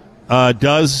over.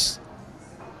 Does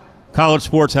college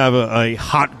sports have a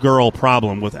hot girl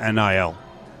problem with NIL?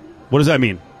 What does that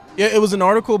mean? Yeah, it was an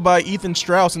article by Ethan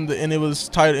Strauss, and it was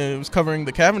it was covering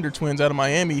the Cavender twins out of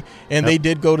Miami, and they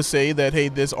did go to say that, hey,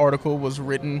 this article was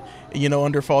written,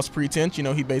 under false pretense.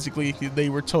 They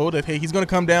were told that, hey, he's going to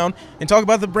come down and talk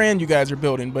about the brand you guys are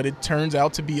building, but it turns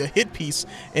out to be a hit piece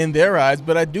in their eyes.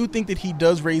 But I do think that he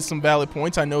does raise some valid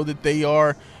points. I know that they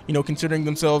are, considering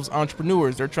themselves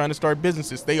entrepreneurs. They're trying to start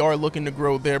businesses. They are looking to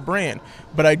grow their brand.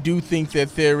 But I do think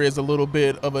that there is a little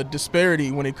bit of a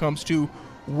disparity when it comes to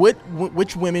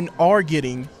which women are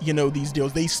getting, these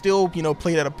deals. They still,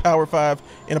 played at a Power 5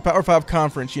 in a Power 5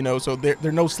 conference, so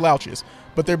they're no slouches.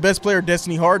 But their best player,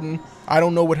 Destiny Harden, I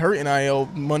don't know what her NIL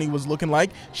money was looking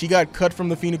like. She got cut from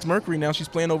the Phoenix Mercury. Now she's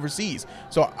playing overseas.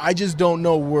 So I just don't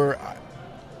know where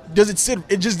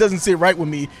it just doesn't sit right with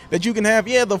me that you can have,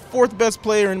 the fourth best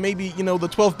player and maybe, the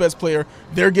 12th best player,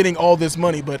 they're getting all this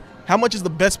money, but how much is the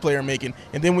best player making?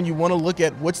 And then when you want to look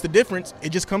at what's the difference, it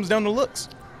just comes down to looks.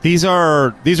 These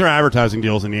are advertising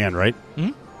deals in the end, right?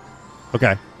 Mm-hmm.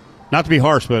 Okay. Not to be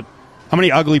harsh, but how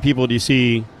many ugly people do you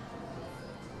see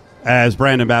as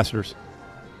brand ambassadors?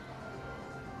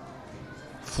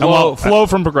 Flo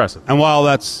from Progressive. And while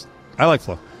I like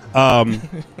Flo.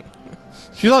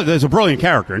 There's a brilliant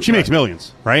character, and she makes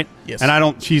millions, right? Yes.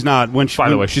 And she's not. By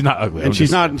the way, she's not ugly. And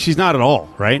she's not at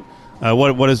all, right?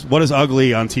 What is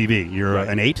ugly on TV? You're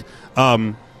an 8.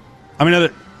 I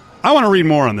want to read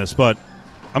more on this, but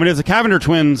if the Cavender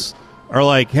twins are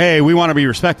like, hey, we want to be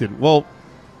respected, well,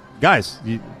 guys,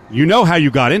 you know how you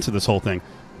got into this whole thing.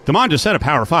 Damon just said a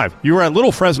Power 5. You were at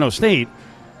Little Fresno State.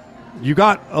 You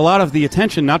got a lot of the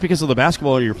attention, not because of the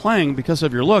basketball you're playing, because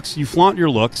of your looks. You flaunt your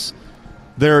looks.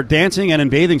 They're dancing and in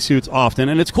bathing suits often,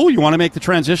 and it's cool. You want to make the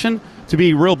transition to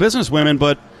be real business women,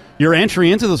 but your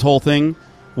entry into this whole thing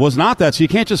was not that, so you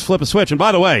can't just flip a switch. And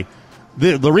by the way,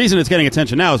 the reason it's getting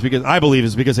attention now is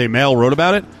because a male wrote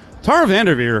about it. Tara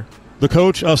Vanderveer, the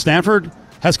coach of Stanford,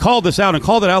 has called this out and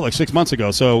called it out like 6 months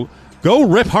ago. So go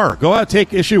rip her. Go out,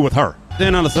 take issue with her.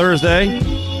 Then on a Thursday,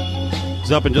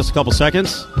 he's up in just a couple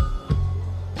seconds.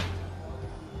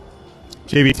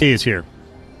 JVT is here.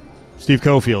 Steve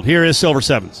Cofield. Here is Silver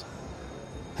Sevens.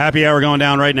 Happy hour going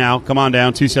down right now. Come on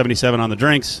down. $2.77 on the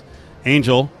drinks.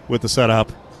 Angel with the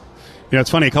setup. It's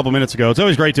funny, a couple minutes ago, it's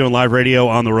always great doing live radio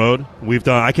on the road. We've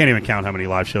done, I can't even count how many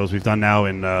live shows we've done now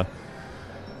in, what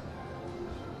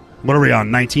are we on,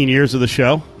 19 years of the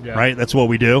show, right? That's what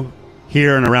we do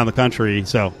here and around the country.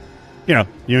 So, you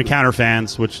encounter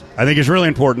fans, which I think is really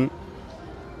important,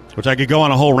 which I could go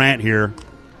on a whole rant here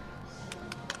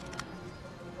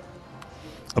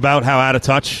about how out of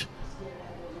touch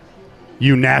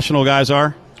you national guys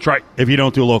are. That's right. If you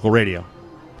don't do local radio.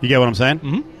 You get what I'm saying?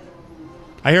 Mm-hmm.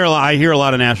 I hear a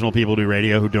lot of national people do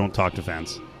radio who don't talk to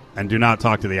fans and do not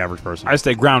talk to the average person. I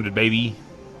stay grounded, baby.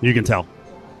 You can tell.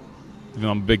 Even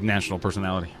though I'm a big national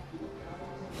personality.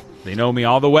 They know me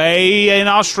all the way in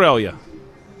Australia.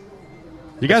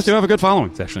 You guys do have a good following.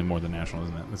 It's actually more than national,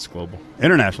 isn't it? It's global.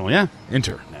 International, yeah.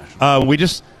 International.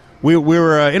 We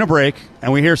were in a break,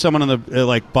 and we hear someone in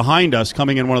the behind us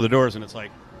coming in one of the doors, and it's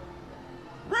like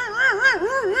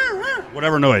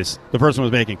whatever noise the person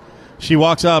was making. She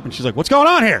walks up, and she's like, what's going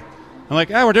on here? I'm like,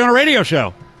 we're doing a radio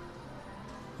show.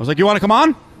 I was like, you want to come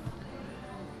on?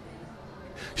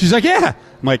 She's like, yeah.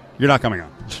 I'm like, you're not coming on.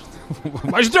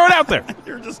 Why'd you throw it out there?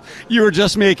 You were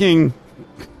just making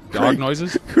dog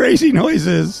noises? Crazy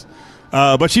noises.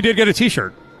 But she did get a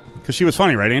T-shirt because she was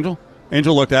funny, right, Angel?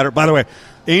 Angel looked at her. By the way,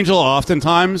 Angel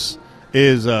oftentimes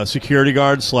is a security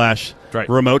guard /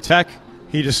 remote tech.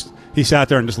 He sat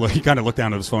there and he kind of looked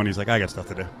down at his phone. He's like, I got stuff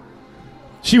to do.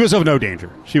 She was of no danger.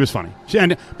 She was funny.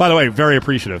 And by the way, very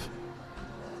appreciative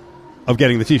of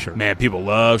getting the T-shirt. Man, people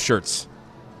love shirts.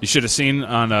 You should have seen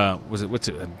on,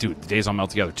 dude, the days all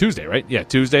melt together. Tuesday, right? Yeah,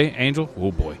 Tuesday, Angel.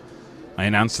 Oh, boy. I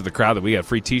announced to the crowd that we got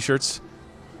free T-shirts.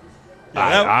 Yeah,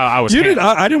 I was. You did.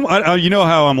 I didn't. You know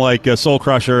how I'm like a soul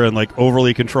crusher and like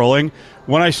overly controlling.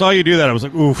 When I saw you do that, I was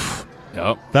like, oof.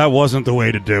 Yep. That wasn't the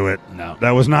way to do it. No.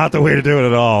 That was not the way to do it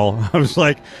at all. I was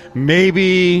like,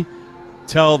 maybe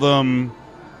tell them,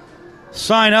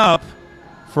 sign up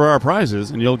for our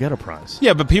prizes and you'll get a prize.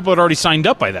 Yeah, but people had already signed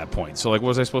up by that point. So, like, what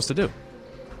was I supposed to do?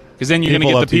 Because then you're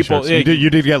going to get the people. You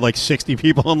did get like 60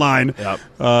 people in line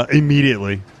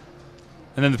immediately.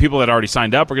 And then the people that already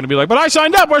signed up are going to be like, but I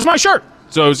signed up. Where's my shirt?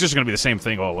 So it's just going to be the same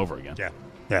thing all over again.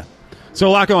 Yeah. So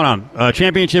a lot going on.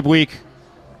 Championship week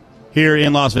here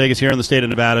in Las Vegas, here in the state of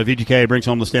Nevada. VGK brings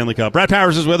home the Stanley Cup. Brad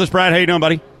Powers is with us. Brad, how you doing,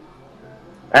 buddy?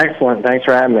 Excellent. Thanks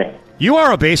for having me. You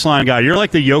are a baseline guy. You're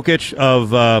like the Jokic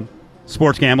of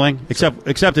sports gambling,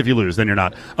 except if you lose, then you're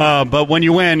not. But when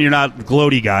you win, you're not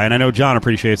gloaty guy. And I know John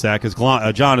appreciates that because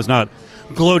John is not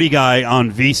gloaty guy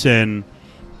on VSiN.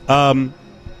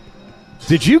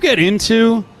 Did you get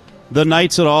into the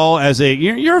Knights at all as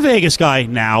you're a Vegas guy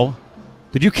now?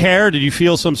 Did you care? Did you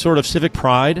feel some sort of civic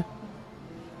pride?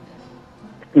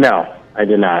 No, I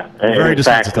did not. Very in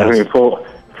fact, I mean, full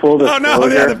disclosure. Oh no,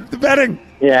 the betting.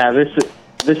 Yeah, this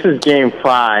is Game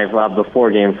 5.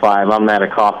 Before Game 5, I'm at a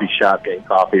coffee shop getting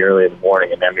coffee early in the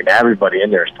morning, and I mean everybody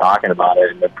in there is talking about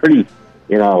it, and they're pretty,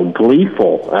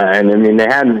 gleeful. And I mean they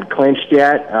hadn't clinched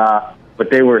yet. But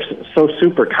they were so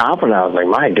super confident. I was like,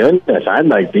 my goodness, I'd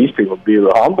like these people to be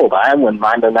humbled. I wouldn't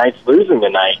mind the Knights losing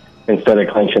tonight instead of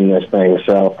clinching this thing.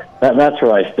 So that's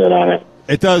where I stood on it.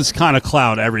 It does kind of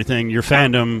cloud everything, your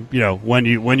fandom, when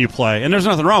you play. And there's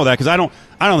nothing wrong with that because I don't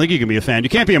think you can be a fan. You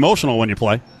can't be emotional when you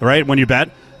play, right? When you bet.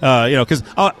 Because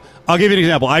I'll give you an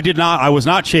example. I was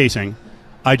not chasing.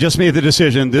 I just made the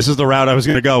decision. This is the route I was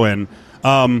going to go in.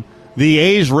 The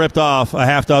A's ripped off a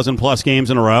half dozen plus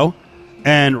games in a row,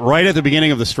 and right at the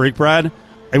beginning of the streak, Brad,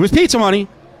 it was pizza money,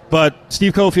 but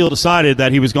Steve Cofield decided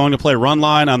that he was going to play run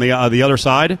line on the other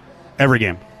side every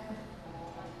game.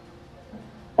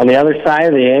 On the other side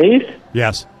of the A's?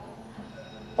 Yes.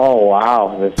 Oh,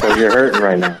 wow. So you're hurting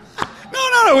right now.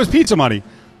 No, it was pizza money.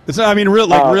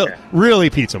 Really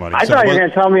pizza money. I thought you were going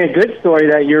to tell me a good story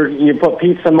that you put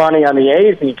pizza money on the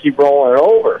A's and you keep rolling it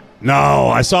over. No,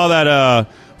 I saw that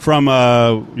from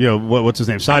what's his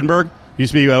name, Seidenberg.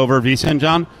 Used to be over at VSiN,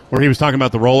 John, where he was talking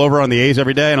about the rollover on the A's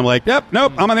every day, and I'm like, nope,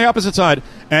 I'm on the opposite side.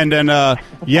 And then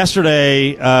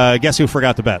yesterday, guess who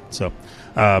forgot to bet? So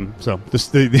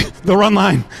the run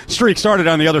line streak started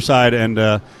on the other side, and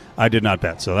I did not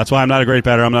bet. So that's why I'm not a great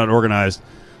bettor. I'm not organized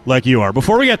like you are.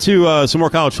 Before we get to some more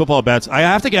college football bets, I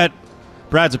have to get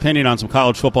Brad's opinion on some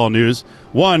college football news.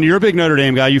 One, you're a big Notre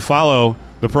Dame guy. You follow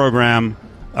the program.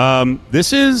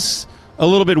 This is a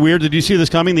little bit weird. Did you see this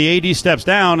coming? The AD steps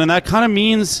down, and that kind of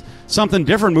means something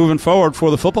different moving forward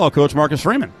for the football coach, Marcus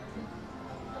Freeman.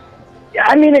 Yeah,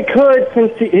 I mean, it could,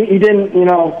 since he didn't,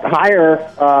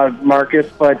 hire Marcus.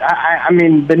 But, I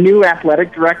mean, the new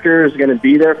athletic director is going to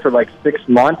be there for like 6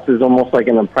 months. It's almost like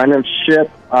an apprenticeship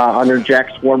under Jack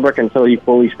Swarbrick until he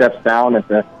fully steps down at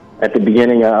the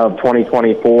beginning of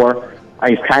 2024.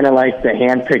 He's kind of like the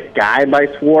handpicked guy by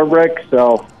Swarbrick.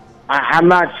 So I'm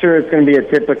not sure it's going to be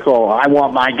a typical, I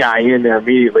want my guy in there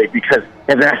immediately, because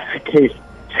if that's the case,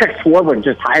 Jack Swarbrick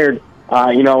just hired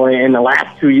in the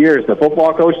last 2 years, the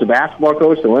football coach, the basketball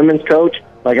coach, the women's coach,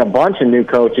 like a bunch of new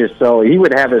coaches. So he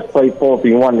would have his plate full if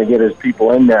he wanted to get his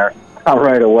people in there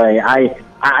right away.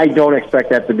 I don't expect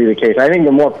that to be the case. I think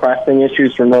the more pressing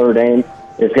issues for Notre Dame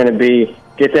is going to be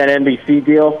get that NBC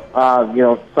deal,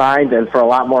 signed, and for a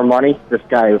lot more money. This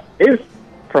guy is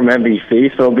from NBC,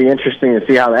 so it'll be interesting to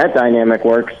see how that dynamic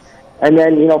works. And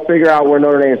then, figure out where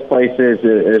Notre Dame's place is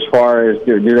as far as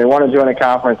do they want to join a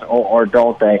conference or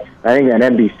don't they? I think that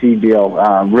NBC deal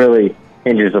really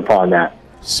hinges upon that.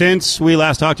 Since we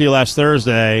last talked to you last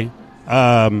Thursday,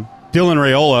 Dylan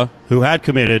Raiola, who had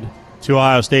committed to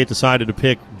Ohio State, decided to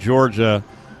pick Georgia.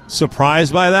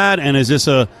 Surprised by that? And is this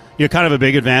kind of a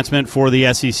big advancement for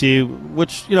the SEC,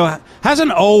 which,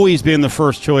 hasn't always been the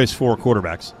first choice for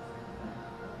quarterbacks?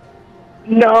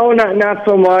 No, not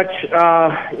so much.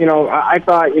 I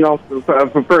thought,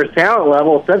 for his talent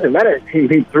level, Stetson Bennett, he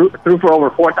threw for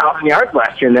over 4,000 yards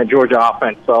last year in that Georgia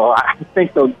offense. So I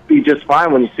think they'll be just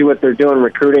fine when you see what they're doing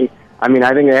recruiting. I mean,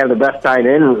 I think they have the best tight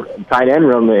end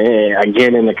room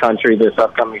again in the country this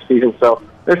upcoming season. So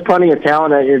there's plenty of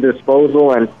talent at your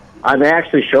disposal, and they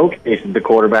actually showcased the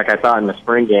quarterback, I thought, in the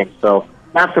spring game. So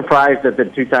not surprised that the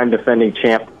two-time defending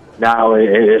champ now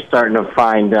is starting to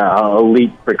find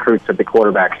elite recruits at the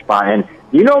quarterback spot. And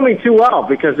you know me too well,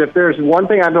 because if there's one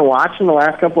thing I've been watching the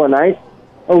last couple of nights,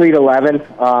 Elite 11,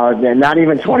 not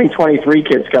even 2023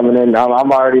 kids coming in.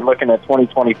 I'm already looking at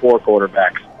 2024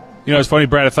 quarterbacks. It's funny,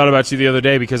 Brad, I thought about you the other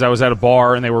day because I was at a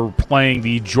bar and they were playing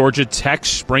the Georgia Tech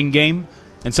spring game.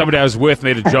 And somebody I was with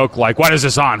made a joke like, "Why is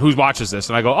this on? Who watches this?"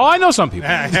 And I go, "Oh, I know some people."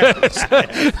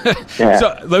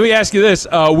 So let me ask you this: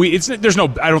 there's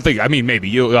no, I don't think. I mean, maybe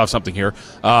you'll have something here,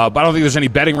 but I don't think there's any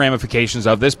betting ramifications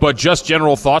of this. But just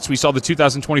general thoughts. We saw the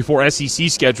 2024 SEC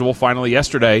schedule finally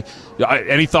yesterday.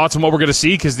 Any thoughts on what we're going to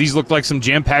see? Because these look like some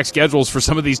jam-packed schedules for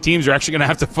some of these teams. Are actually going to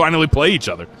have to finally play each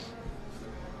other.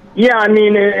 Yeah, I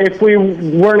mean, if we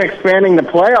weren't expanding the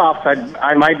playoffs,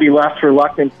 I might be less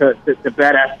reluctant to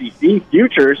bet SEC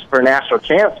futures for a national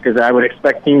chance, because I would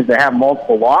expect teams to have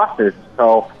multiple losses.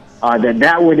 So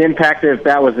that would impact it if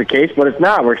that was the case, but it's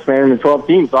not. We're expanding the 12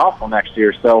 teams also next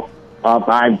year. So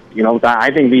I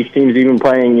think these teams, even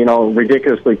playing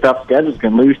ridiculously tough schedules,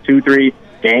 can lose 2-3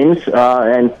 games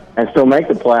and still make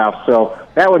the playoffs. So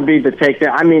that would be the take.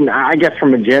 I mean, I guess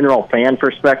from a general fan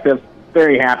perspective,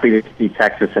 very happy to see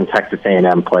Texas and Texas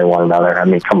A&M play one another. I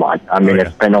mean, come on. I mean,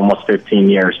 It's been almost 15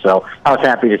 years, so I was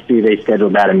happy to see they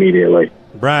scheduled that immediately.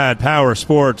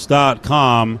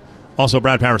 BradPowerSports.com, also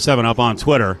Brad Power 7 up on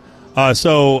Twitter.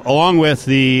 So along with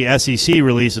the SEC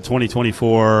release of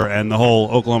 2024 and the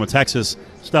whole Oklahoma-Texas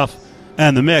stuff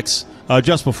and the mix,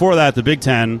 just before that, the Big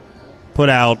Ten put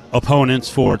out opponents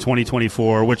for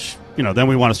 2024, which, then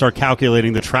we want to start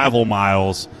calculating the travel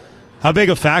miles. How big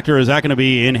a factor is that going to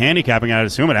be in handicapping? I'd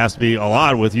assume it has to be a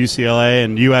lot with UCLA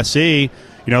and USC,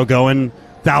 going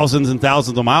thousands and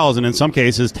thousands of miles, and in some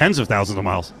cases, tens of thousands of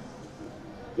miles.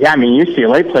 Yeah, I mean,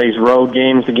 UCLA plays road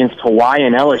games against Hawaii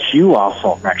and LSU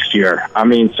also next year. I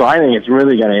mean, so I think it's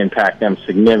really going to impact them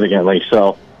significantly.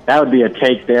 So that would be a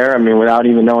take there. I mean, without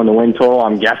even knowing the win total,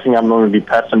 I'm guessing I'm going to be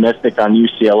pessimistic on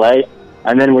UCLA.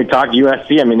 And then we talk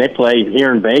USC. I mean, they play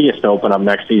here in Vegas to open up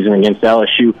next season against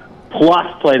LSU,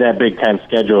 plus play that Big Ten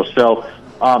schedule. So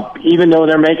even though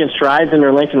they're making strides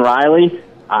under Lincoln Riley,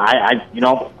 I'm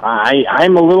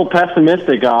a little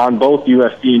pessimistic on both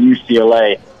USC and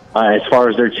UCLA as far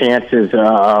as their chances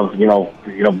of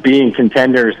being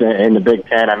contenders in the Big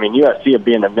Ten. I mean, USC would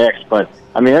be in the mix, but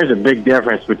I mean, there's a big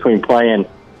difference between playing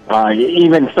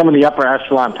even some of the upper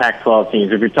echelon Pac-12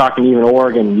 teams. If you're talking even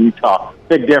Oregon and Utah,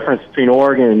 big difference between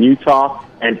Oregon and Utah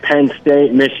and Penn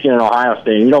State, Michigan, and Ohio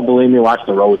State. And you don't believe me? Watch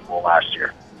the Rose Bowl last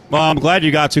year. Well, I'm glad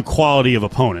you got to quality of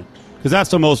opponent, because that's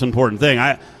the most important thing.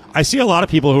 I see a lot of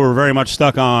people who are very much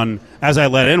stuck on, as I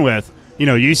led in with,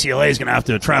 UCLA is going to have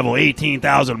to travel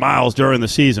 18,000 miles during the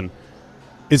season.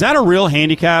 Is that a real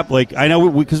handicap? Like, I know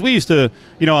because we used to,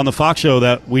 on the Fox show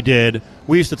that we did,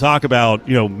 we used to talk about,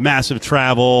 massive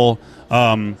travel.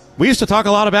 We used to talk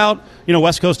a lot about,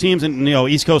 West Coast teams and,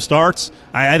 East Coast starts.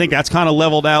 I think that's kind of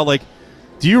leveled out. Like,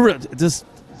 does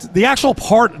the actual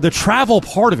part, the travel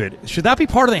part of it, should that be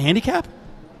part of the handicap?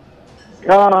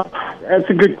 That's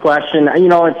a good question.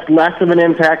 It's less of an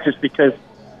impact just because,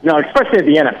 especially at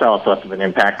the NFL, it's less of an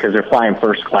impact because they're flying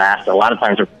first class. A lot of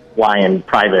times they're flying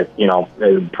private,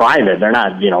 private. They're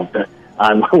not,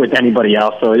 with anybody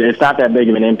else. So it's not that big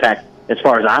of an impact as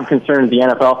far as I'm concerned. The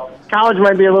NFL, college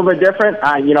might be a little bit different.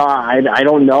 I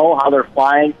don't know how they're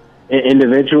flying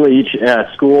individually, each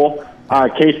school,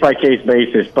 case-by-case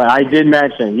basis. But I did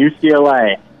mention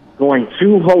UCLA going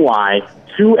to Hawaii,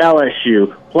 to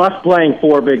LSU, plus playing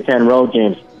 4 Big Ten road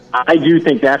games. I do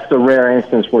think that's the rare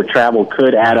instance where travel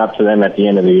could add up to them at the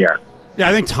end of the year. Yeah,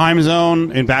 I think time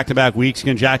zone in back-to-back weeks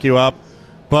can jack you up.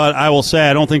 But I will say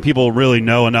I don't think people really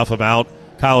know enough about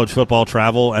college football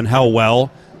travel and how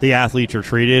well the athletes are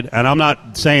treated. And I'm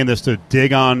not saying this to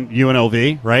dig on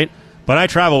UNLV, right? But I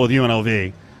travel with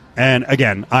UNLV. And,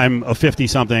 again, I'm a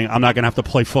 50-something. I'm not going to have to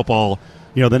play football,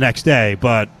 the next day.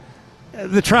 But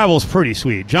the travel's pretty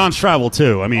sweet. John's travel,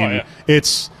 too. I mean,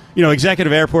 It's,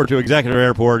 executive airport to executive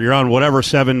airport. You're on whatever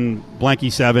 7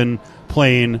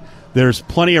 plane. There's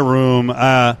plenty of room.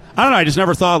 I don't know. I just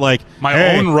never thought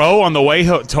own row on the way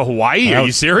to Hawaii. Are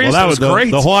you serious? Well, that was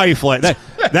great. The Hawaii flight.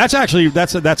 That's actually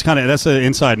that's an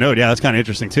inside note. Yeah, that's kind of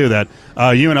interesting too. That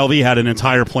UNLV had an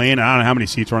entire plane. I don't know how many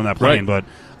seats were on that plane, but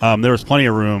there was plenty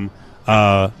of room.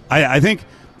 I think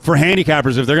for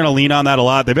handicappers, if they're going to lean on that a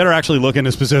lot, they better actually look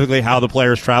into specifically how the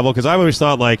players travel. Because I always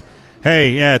thought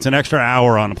hey, yeah, it's an extra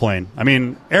hour on a plane. I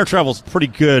mean, air travel's pretty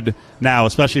good now,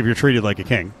 especially if you're treated like a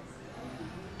king.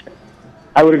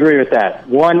 I would agree with that.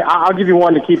 I'll give you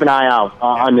one to keep an eye out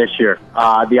on this year,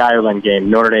 the Ireland game,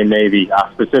 Notre Dame Navy,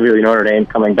 specifically Notre Dame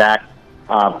coming back.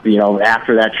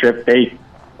 After that trip, they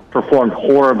performed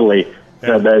horribly.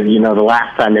 Yeah. The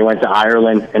last time they went to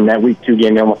Ireland, and that Week 2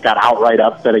 game, they almost got outright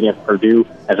upset against Purdue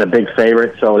as a big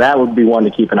favorite. So that would be one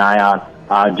to keep an eye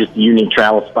on. Just a unique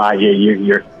travel spot.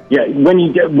 When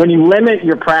you limit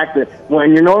your practice,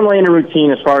 when you're normally in a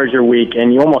routine as far as your week,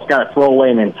 and you almost got to throw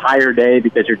away an entire day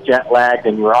because you're jet lagged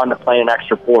and you're on the plane an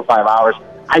extra 4 or 5 hours,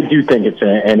 I do think it's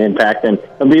an impact. And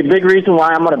it'll be a big reason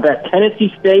why I'm going to bet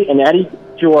Tennessee State and Eddie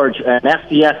George, an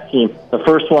FCS team, the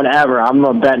first one ever. I'm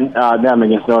going to bet them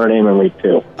against Notre Dame in Week 2.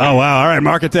 Oh, wow. All right,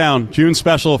 mark it down. June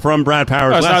special from Brad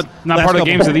Powers. That's not part of the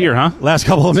games of the year, huh? Last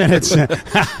couple of minutes.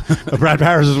 Brad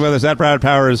Powers is with us. At Brad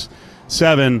Powers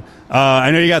 7.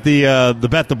 I know you got the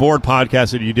Bet the Board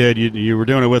podcast that you did. You were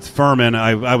doing it with Furman.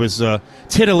 I was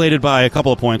titillated by a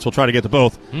couple of points. We'll try to get to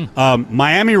both.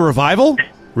 Miami Revival?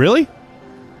 Really?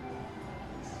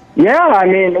 Yeah,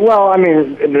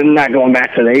 they're not going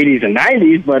back to the 80s and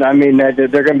 90s, but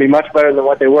they're going to be much better than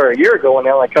what they were a year ago when they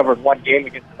only covered one game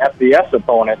against an FBS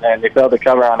opponent, and they failed to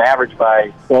cover on average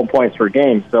by 12 points per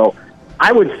game. So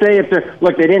I would say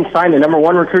they didn't sign the number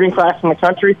 1 recruiting class in the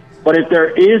country, but if there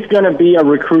is going to be a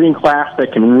recruiting class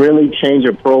that can really change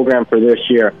a program for this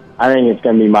year, I think it's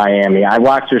going to be Miami. I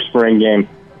watched their spring game.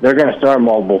 They're going to start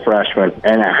multiple freshmen,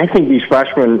 and I think these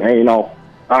freshmen,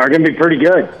 are going to be pretty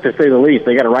good, to say the least.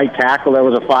 They got a right tackle that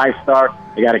was a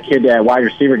 5-star. They got a kid that wide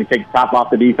receiver can take the top off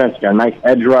the defense. Got a nice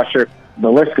edge rusher. The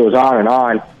list goes on and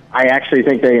on. I actually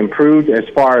think they improved as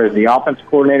far as the offensive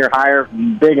coordinator hire.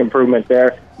 Big improvement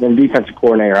there. Then defensive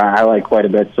coordinator, I like quite a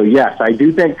bit. So, yes, I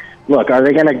do think, look, are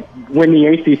they going to win the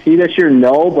ACC this year?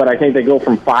 No, but I think they go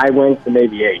from 5 wins to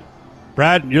maybe 8.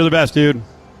 Brad, you're the best, dude.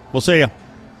 We'll see you.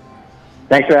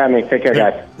 Thanks for having me. Take care,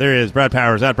 guys. There he is, Brad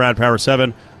Powers, at Brad Powers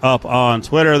 7 up on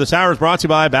Twitter. This hour is brought to you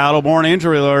by Battleborn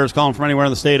Injury Lawyers. Calling from anywhere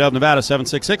in the state of Nevada,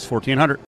 766-1400.